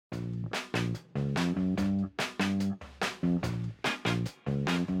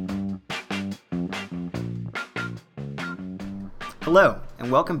Hello,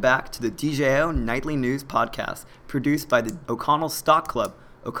 and welcome back to the DJO Nightly News Podcast, produced by the O'Connell Stock Club,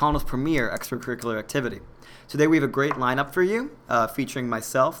 O'Connell's premier extracurricular activity. Today we have a great lineup for you, featuring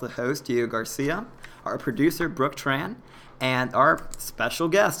myself, the host, Diego Garcia, our producer, Brooke Tran, and our special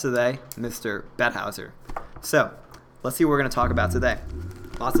guest today, Mr. Bethauser. So, let's see what we're going to talk about today.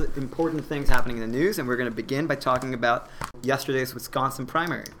 Lots of important things happening in the news, and we're going to begin by talking about yesterday's Wisconsin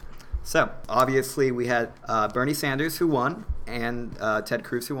primary. So, obviously, we had Bernie Sanders, who won, and Ted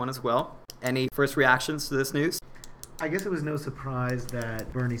Cruz, who won as well. Any first reactions to this news? I guess it was no surprise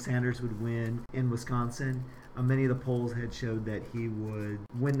that Bernie Sanders would win in Wisconsin. Many of the polls had showed that he would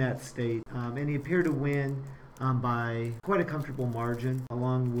win that state, and he appeared to win by quite a comfortable margin,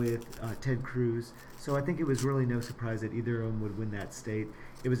 along with Ted Cruz. So I think it was really no surprise that either of them would win that state.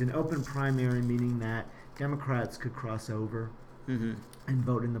 It was an open primary, meaning that Democrats could cross over and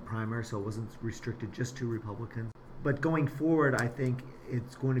vote in the primary, so it wasn't restricted just to Republicans. But going forward, I think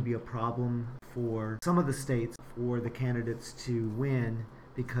it's going to be a problem for some of the states for the candidates to win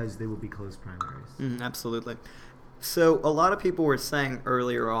because they will be closed primaries. Absolutely. So a lot of people were saying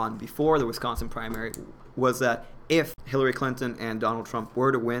earlier on, before the Wisconsin primary, was that if Hillary Clinton and Donald Trump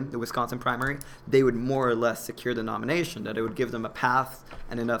were to win the Wisconsin primary, they would more or less secure the nomination, that it would give them a path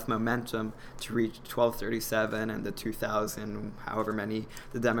and enough momentum to reach 1237 and the 2,000, however many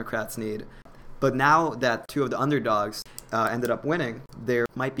the Democrats need. But now that two of the underdogs ended up winning, there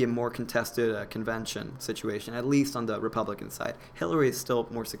might be a more contested convention situation, at least on the Republican side. Hillary is still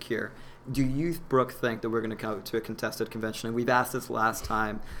more secure. Do you, Brooke, think that we're going to go to a contested convention? And we've asked this last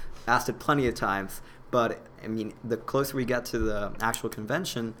time, asked it plenty of times, but I mean, the closer we get to the actual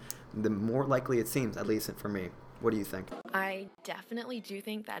convention, the more likely it seems, at least for me. What do you think? I definitely do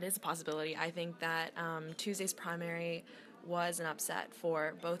think that is a possibility. I think that Tuesday's primary was an upset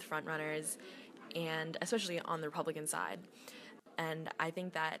for both frontrunners, and especially on the Republican side. And I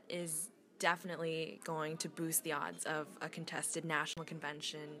think that is definitely going to boost the odds of a contested national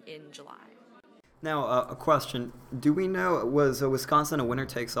convention in July. Now, a question. Do we know, was Wisconsin a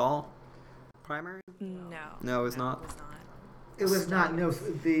winner-takes-all primary? No, it was not? It was not. No,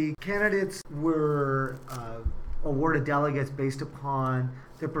 the candidates were awarded delegates based upon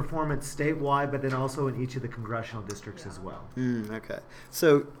their performance statewide, but then also in each of the congressional districts as well. Okay.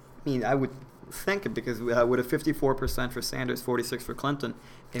 So, I mean, I would think, because with a 54% for Sanders, 46% for Clinton,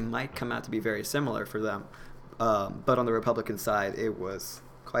 it might come out to be very similar for them. But on the Republican side, it was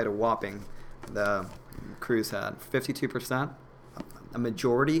quite a whopping. The Cruz had 52%, a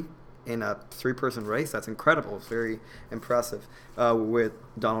majority in a three-person race. That's incredible. It's very impressive. With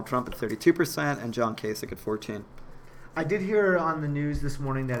Donald Trump at 32% and John Kasich at 14%. I did hear on the news this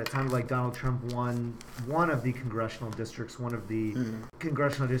morning that it sounded like Donald Trump won one of the congressional districts, one of the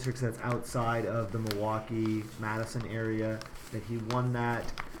congressional districts that's outside of the Milwaukee, Madison area, that he won that.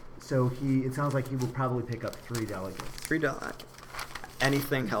 So it sounds like he will probably pick up 3 delegates. 3 delegates.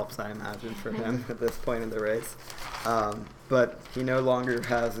 Anything helps, I imagine, for him at this point in the race. But he no longer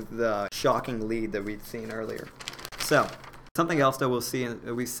has the shocking lead that we'd seen earlier. So, something else that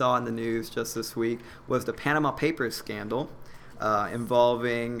we saw in the news just this week was the Panama Papers scandal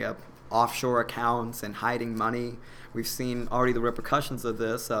involving offshore accounts and hiding money. We've seen already the repercussions of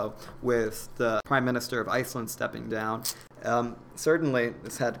this with the Prime Minister of Iceland stepping down. Certainly,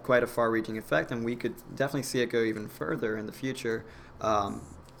 this had quite a far-reaching effect, and we could definitely see it go even further in the future.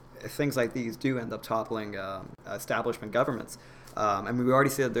 Things like these do end up toppling establishment governments. And we already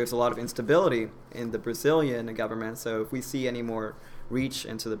see that there's a lot of instability in the Brazilian government, so if we see any more reach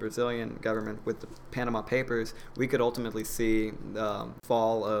into the Brazilian government with the Panama Papers, we could ultimately see the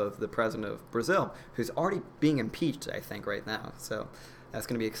fall of the president of Brazil, who's already being impeached, I think, right now. So that's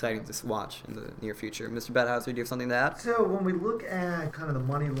going to be exciting to watch in the near future. Mr. Bethauser, do you have something to add? So when we look at kind of the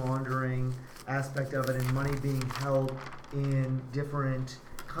money laundering aspect of it and money being held in different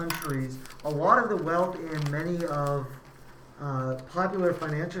countries, a lot of the wealth in many of popular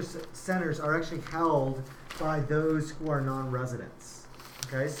financial centers are actually held by those who are non-residents.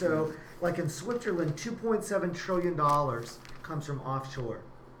 Okay, so like in Switzerland, $2.7 trillion comes from offshore,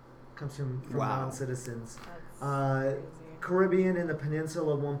 comes from non-citizens. Caribbean and the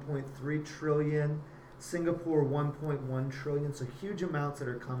peninsula, 1.3 trillion. Singapore, 1.1 trillion. So huge amounts that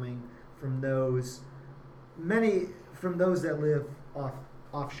are coming from those, many from those that live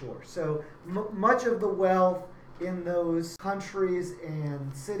offshore. So much of the wealth in those countries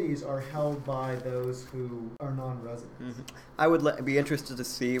and cities are held by those who are non-residents. I would be interested to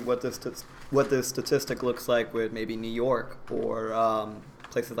see what this statistic looks like with maybe New York or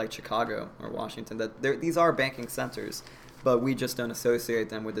places like Chicago or Washington. These are banking centers, but we just don't associate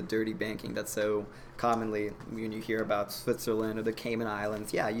them with the dirty banking that's so commonly when you hear about Switzerland or the Cayman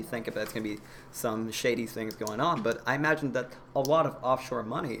Islands. Yeah, you think about it's going to be some shady things going on, but I imagine that a lot of offshore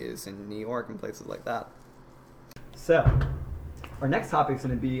money is in New York and places like that. So, our next topic is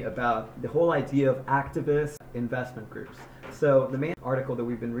going to be about the whole idea of activist investment groups. So, the main article that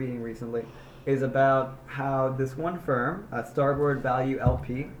we've been reading recently is about how this one firm, Starboard Value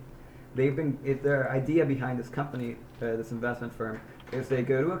LP, their idea behind this company, this investment firm, is they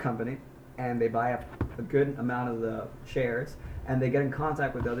go to a company and they buy a good amount of the shares and they get in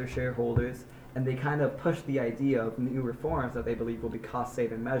contact with other shareholders and they kind of push the idea of new reforms that they believe will be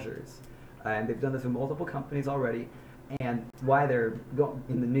cost-saving measures. And they've done this with multiple companies already. And why they're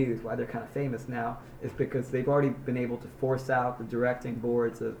in the news, why they're kind of famous now, is because they've already been able to force out the directing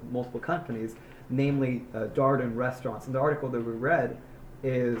boards of multiple companies, namely Darden restaurants. And the article that we read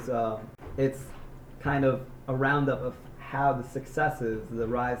is it's kind of a roundup of how the successes, the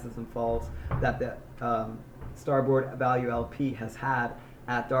rises and falls that the Starboard Value LP has had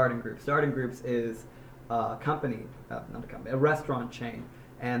at Darden Groups. Darden Groups is a company, a restaurant chain.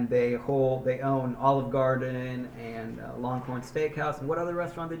 And they own Olive Garden and Longhorn Steakhouse. And what other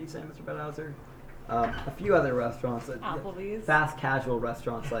restaurant did you say, Mr. Bedhauser? A few other restaurants. Applebee's. Fast casual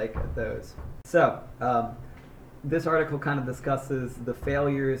restaurants like those. So, this article kind of discusses the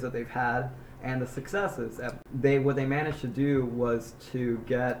failures that they've had and the successes. What they managed to do was to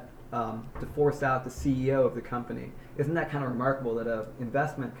get to force out the CEO of the company. Isn't that kind of remarkable that an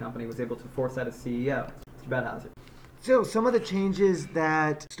investment company was able to force out a CEO? Mr. Bedhauser. So some of the changes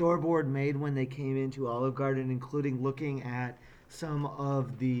that Starboard made when they came into Olive Garden, including looking at some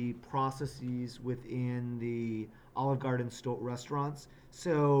of the processes within the Olive Garden restaurants.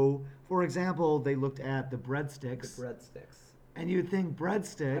 So, for example, they looked at the breadsticks. The breadsticks. And you'd think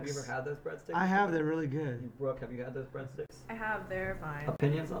breadsticks. Have you ever had those breadsticks? I have. They're really good. Brooke, have you had those breadsticks? I have. They're fine.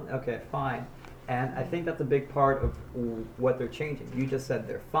 Opinions on? Okay, fine. And I think that's a big part of what they're changing. You just said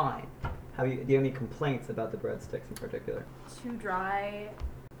they're fine. Do you have any complaints about the breadsticks in particular? Too dry,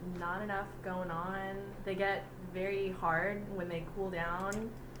 not enough going on. They get very hard when they cool down.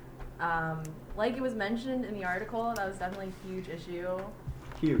 Like it was mentioned in the article, that was definitely a huge issue.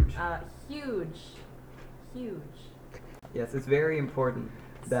 Huge. Huge. Yes, it's very important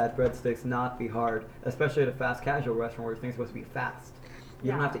that breadsticks not be hard, especially at a fast casual restaurant where things are supposed to be fast.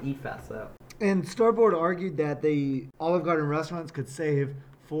 You don't have to eat fast though. And Starboard argued that the Olive Garden restaurants could save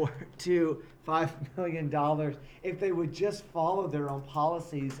 $4 to $5 million if they would just follow their own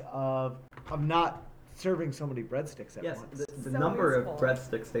policies of not serving so many breadsticks at once. Yes, the number of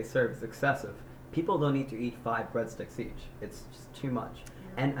breadsticks they serve is excessive. People don't need to eat 5 breadsticks each. It's just too much.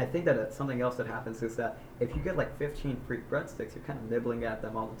 And I think that something else that happens is that if you get like 15 free breadsticks, you're kind of nibbling at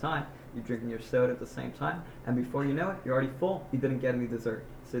them all the time. You're drinking your soda at the same time, and before you know it, you're already full. You didn't get any dessert.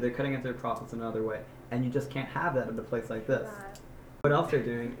 So they're cutting into their profits in another way. And you just can't have that at a place like this. What else they're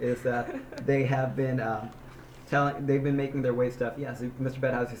doing is that they have been they've been making their way stuff, yes, Mr.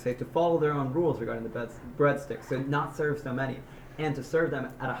 Bedhauser said, to follow their own rules regarding the breadsticks, so not serve so many, and to serve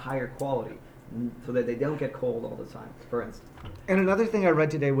them at a higher quality, so that they don't get cold all the time, for instance. And another thing I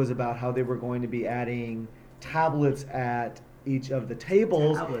read today was about how they were going to be adding tablets at each of the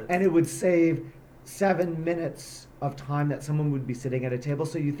tables, and it would save 7 minutes of time that someone would be sitting at a table.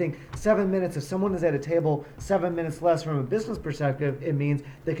 So you think 7 minutes, if someone is at a table 7 minutes less from a business perspective, it means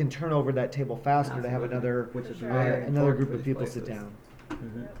they can turn over that table faster to have another group of people sit down.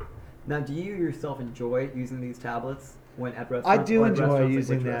 Mm-hmm. Now, do you yourself enjoy using these tablets when at restaurants? I do enjoy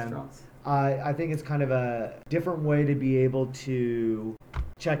using them. I think it's kind of a different way to be able to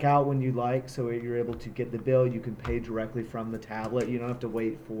check out when you like, so you're able to get the bill. You can pay directly from the tablet. You don't have to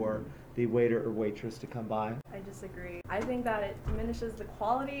wait for the waiter or waitress to come by. I disagree. I think that it diminishes the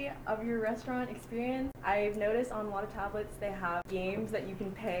quality of your restaurant experience. I've noticed on a lot of tablets they have games that you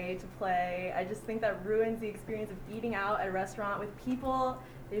can pay to play. I just think that ruins the experience of eating out at a restaurant with people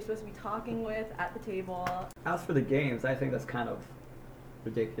that you're supposed to be talking with at the table. As for the games, I think that's kind of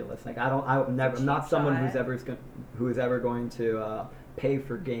ridiculous. Like I'm not someone who is ever going to pay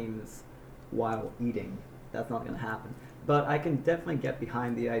for games while eating. That's not going to happen. But I can definitely get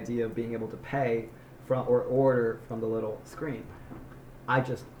behind the idea of being able to pay from or order from the little screen. I've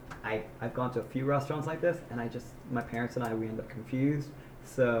gone to a few restaurants like this, and my parents and I, we end up confused.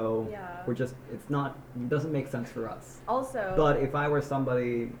 So it doesn't make sense for us. Also, but if I were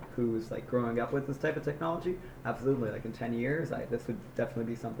somebody who's like growing up with this type of technology, absolutely, like in 10 years, this would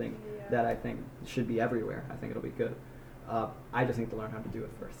definitely be something that I think should be everywhere. I think it'll be good. I just need to learn how to do it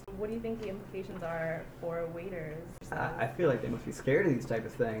first. What do you think the implications are for waiters? I feel like they must be scared of these type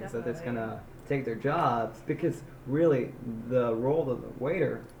of things, that it's Definitely. going to take their jobs, because really the role of the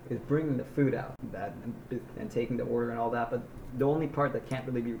waiter is bringing the food out and taking the order and all that, but the only part that can't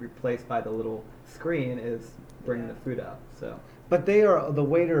really be replaced by the little screen is bringing the food out. So But they are the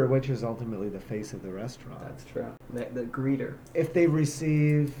waiter or waitress is ultimately the face of the restaurant. that's true. The greeter. If they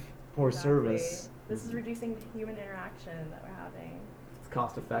receive poor Exactly. service, This is reducing the human interaction that we're having. It's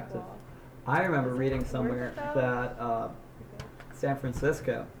cost effective. Well, I remember Is it reading worth somewhere it, though? that San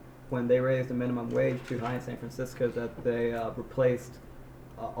Francisco, when they raised the minimum wage too high in San Francisco, that they replaced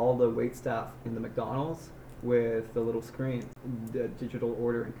all the wait staff in the McDonald's with the little screens, the digital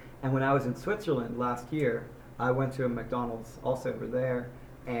ordering. And when I was in Switzerland last year, I went to a McDonald's also over there,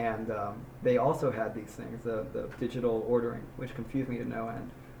 and they also had these things, the digital ordering, which confused me to no end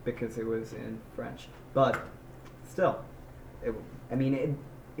because it was in French. But still, it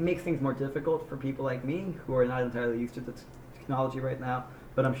makes things more difficult for people like me who are not entirely used to the technology right now,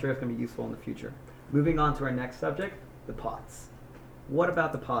 but I'm sure it's going to be useful in the future. Moving on to our next subject, the pots. What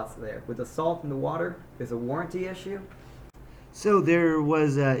about the pots there? With the salt in the water, there's a warranty issue. so there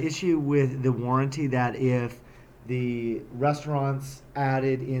was an issue with the warranty that if the restaurants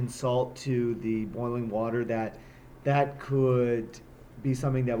added in salt to the boiling water, that could be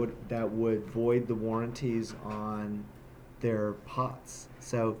something that would void the warranties on their pots.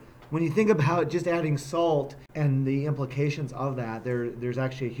 So when you think about just adding salt and the implications of that, there's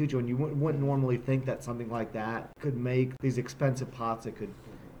actually a huge one. You wouldn't normally think that something like that could make these expensive pots. It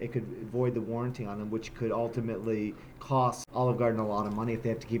could void the warranty on them, which could ultimately cost Olive Garden a lot of money if they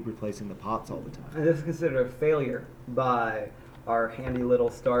have to keep replacing the pots all the time. And this is considered a failure by our handy little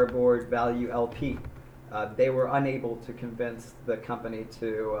Starboard Value LP. They were unable to convince the company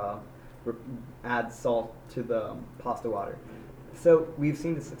to add salt to the pasta water. So we've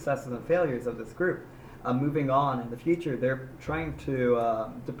seen the successes and failures of this group. Moving on in the future, they're trying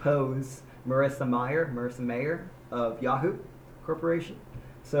to depose Marissa Mayer of Yahoo Corporation.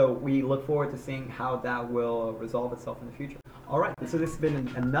 So we look forward to seeing how that will resolve itself in the future. All right, so this has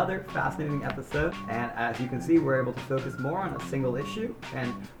been another fascinating episode, and as you can see, we're able to focus more on a single issue,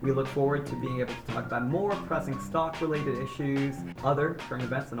 and we look forward to being able to talk about more pressing stock-related issues, other current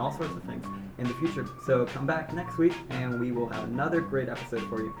events, and all sorts of things in the future. So come back next week, and we will have another great episode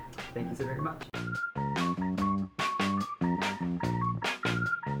for you. Thank you so very much.